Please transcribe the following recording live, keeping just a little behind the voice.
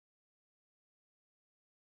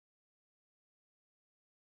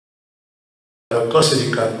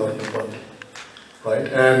कसरी काम गर्नुपर्ने, right?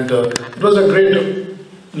 And it was a great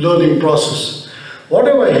learning process.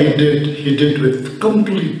 Whatever he did with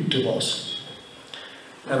complete devotion.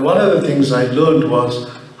 And one of the things I learned was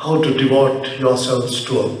how to devote yourselves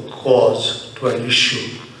to a cause, to an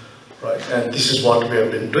issue, right? And this is what we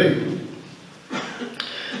have been doing.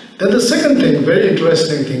 Then the second thing, very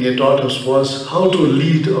interesting thing he taught us was how to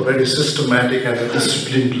lead a very systematic and a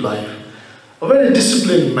disciplined life. A very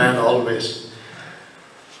disciplined man always.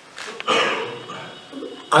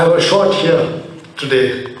 I was short here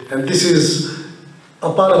today, and this is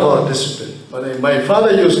a part of our discipline. My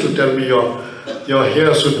father used to tell me your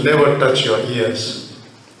hair should never touch your ears.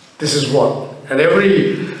 This is what. And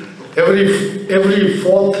every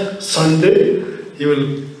fourth Sunday, he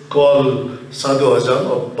will call Sadhu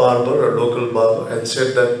Ajam, a barber, a local barber, and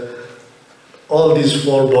said that all these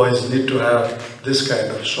 4 boys need to have this kind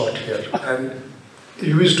of short hair. And he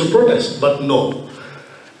used to protest, but no.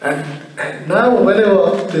 And now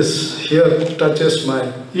whenever this hair touches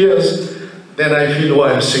my ears, then I feel, oh,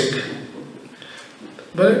 I'm sick.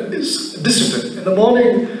 But it's discipline. In the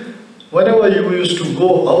morning, whenever you used to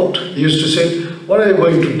go out, he used to say, what are you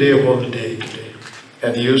going to do all day today?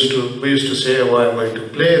 And we used to say, oh, I'm going to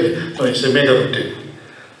play. No, he said, make a routine.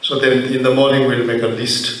 So then in the morning, we'll make a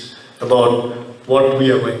list about what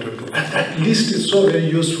we are going to do. And that list is so very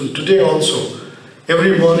useful. Today also,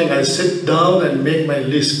 every morning I sit down and make my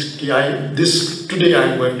list. Today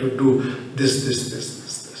I'm going to do this.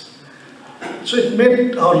 So it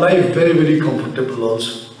made our life very, very comfortable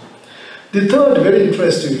also. The third very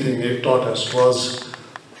interesting thing he taught us was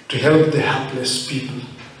to help the helpless people.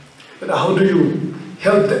 But how do you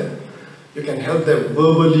help them? You can help them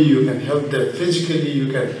verbally, you can help them physically,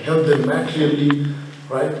 you can help them materially,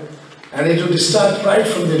 right? And it will start right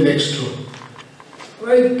from the next room.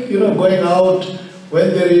 Like, going out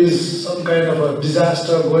when there is some kind of a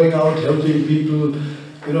disaster, going out, helping people,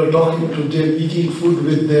 talking to them, eating food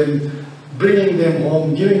with them, bringing them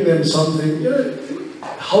home, giving them something,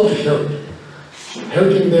 how to help.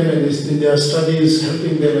 Helping them in their studies,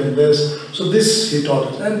 helping them in this. So this he taught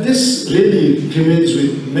us. And this really remains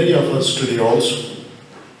with many of us today also.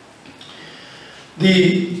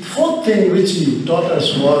 The fourth thing which he taught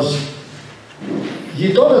us was,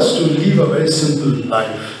 he taught us to live a very simple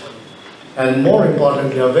life. And more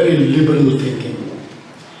importantly, a very liberal thinking.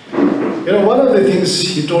 One of the things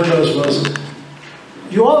he told us was,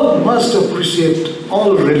 you all must appreciate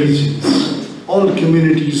all religions, all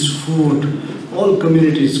communities' food, all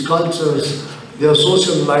communities' cultures, their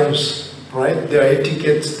social lives, right? Their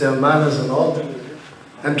etiquettes, their manners and all.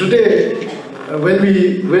 And today, when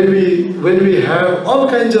we have all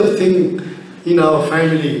kinds of things in our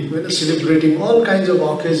family, when we're celebrating all kinds of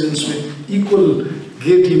occasions with equal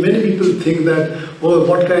gaiety, many people think that, oh,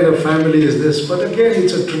 what kind of family is this? But again,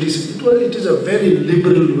 it's a tradition. It is a very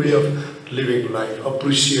liberal way of living life.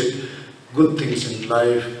 Appreciate good things in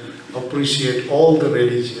life. Appreciate all the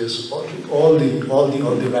religious, all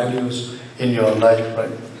the values in your life,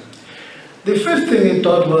 right? The fifth thing he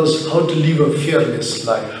taught was how to live a fearless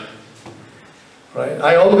life, right?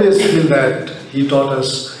 I always feel that he taught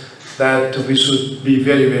us that we should be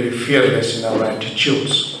very, very fearless in our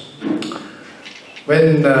attitudes.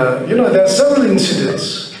 When, there are several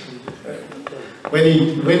incidents when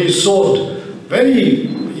he showed when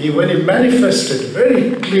he manifested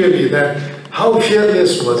very clearly that how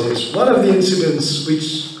fearless was he. One of the incidents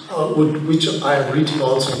which I have written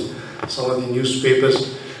also in some of the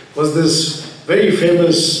newspapers was this very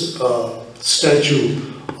famous statue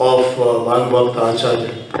of Mahendra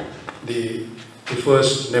Acharya, the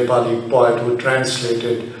first Nepali poet who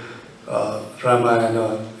translated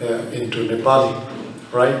Ramayana into Nepali,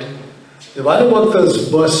 right? The Bhagavatam's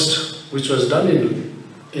bust, which was done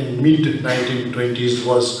in mid-1920s,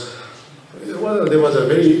 there was a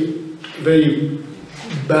very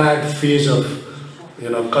bad phase of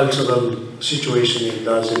cultural situation in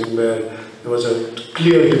Darjeeling where there was a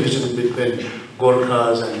clear division between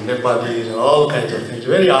Gorkhas and Nepalis and all kinds of things,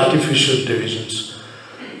 very artificial divisions.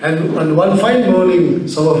 And one fine morning,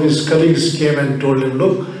 some of his colleagues came and told him,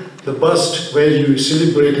 look, the bust where you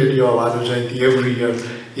celebrated your Bhanu Jayanti every year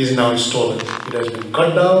is now stolen. It has been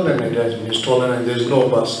cut down and it has been stolen and there is no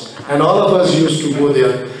bust. And all of us used to go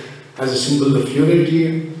there as a symbol of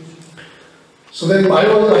unity. So then I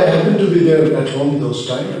happened to be there at home those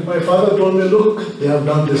times, and my father told me, look, they have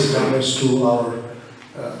done this damage to our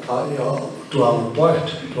poet,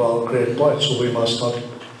 to our great poet, so we must not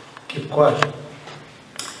keep quiet.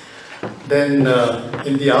 Then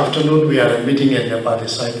in the afternoon we had a meeting in Nepali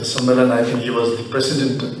Sahitya Sammelan. I think he was the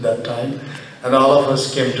president at that time, and all of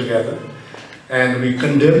us came together and we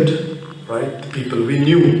condemned, right? The people we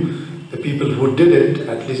knew, the people who did it,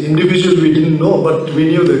 at least individually we didn't know, but we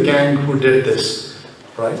knew the gang who did this,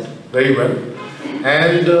 right? Very well.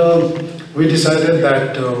 And we decided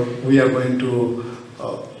that we are going to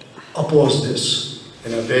oppose this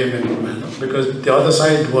in a vehement manner, because the other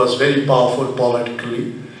side was very powerful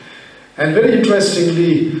politically. And very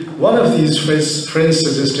interestingly, one of these friends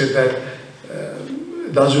suggested that,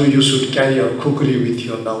 Daju, you should carry a kukri with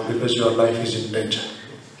you now because your life is in danger.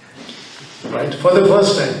 Right? For the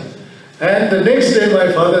first time. And the next day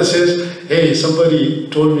my father says, hey, somebody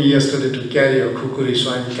told me yesterday to carry a kukri,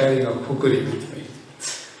 so I'm carrying a kukri with me.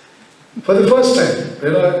 For the first time.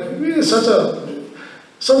 You know, he is such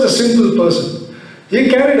a simple person. He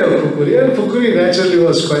carried a kukri, and kukri naturally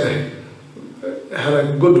was had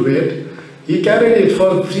a good weight. He carried it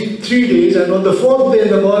for three days, and on the fourth day in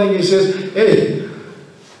the morning he says, hey,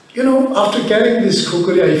 you know, after carrying this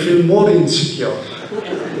kukri, I feel more insecure.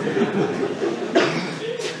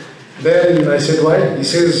 Then I said, why? He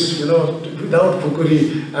says, you know, without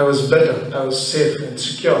kukri, I was better, I was safe and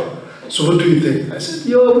secure. So what do you think? I said,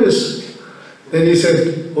 you're obvious. Then he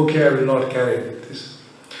said, okay, I will not carry this.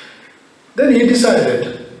 Then he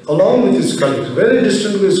decided, along with his colleagues, very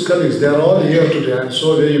distinguished colleagues, they are all here today, I'm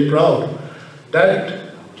so very proud,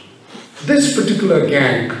 that this particular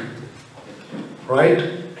gang,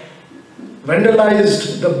 right,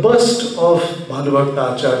 vandalized the bust of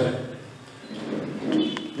Bhanuvakta Acharya.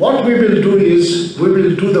 What we will do is, we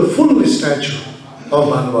will do the full statue of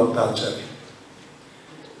Bhanuvakta Acharya.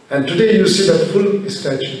 And today you see that full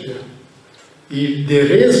statue here. They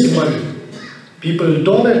raised money. People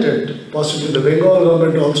donated, possibly the Bengal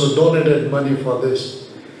government also donated money for this.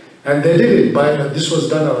 And they did it by, this was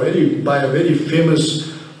done by a very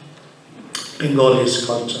famous Bengali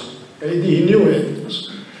sculptor. He knew it.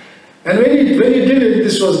 And when he did it,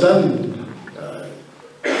 this was done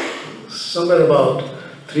somewhere about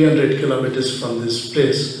 300 kilometers from this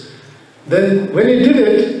place. Then when he did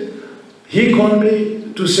it, he called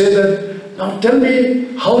me to say that, now tell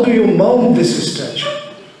me, how do you mount this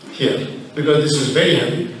statue here? Because this is very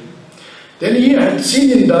heavy. Then he had seen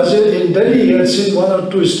in Delhi, he had seen one or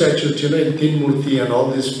two statues, you know, in Tin Murti and all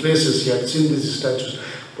these places, he had seen these statues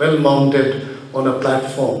well mounted on a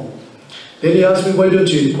platform. Then he asked me, why don't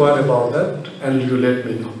you inquire about that and you let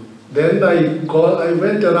me know. Then I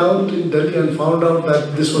went around in Delhi and found out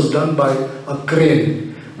that this was done by a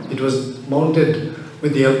crane. It was mounted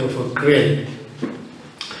with the help of a crane.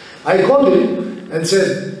 I called him and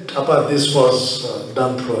said, Appa, this was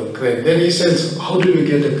done through a crane. Then he says, how do you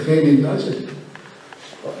get a crane in Darjeeling?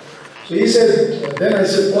 So he said, then I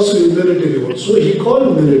said, possibly military work. So he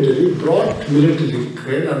called military, brought military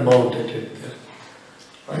crane and mounted it there.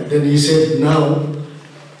 Right? Then he said, now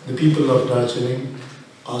the people of Darjeeling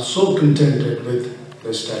are so contented with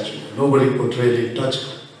the statue. Nobody could really touch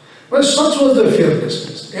it. Well, such was the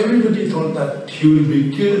fearlessness. Everybody thought that he will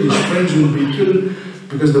be killed, his friends will be killed,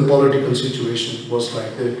 because the political situation was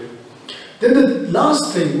like that. Then the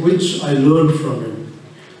last thing which I learned from him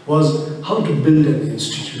was how to build an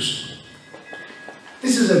institution.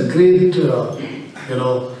 This is a great,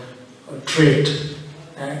 trait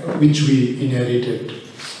which we inherited,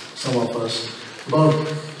 some of us, about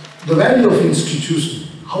the value of institution.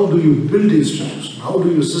 How do you build institution? How do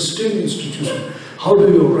you sustain institution? How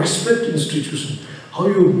do you respect institution? How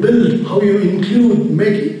you build, how you include,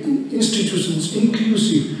 make institutions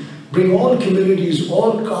inclusive, bring all communities,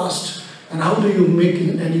 all castes, and how do you make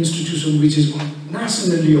an institution which is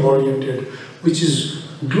nationally oriented, which is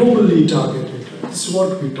globally targeted. This is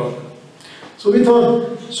what we taught. So we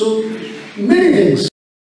thought, so many things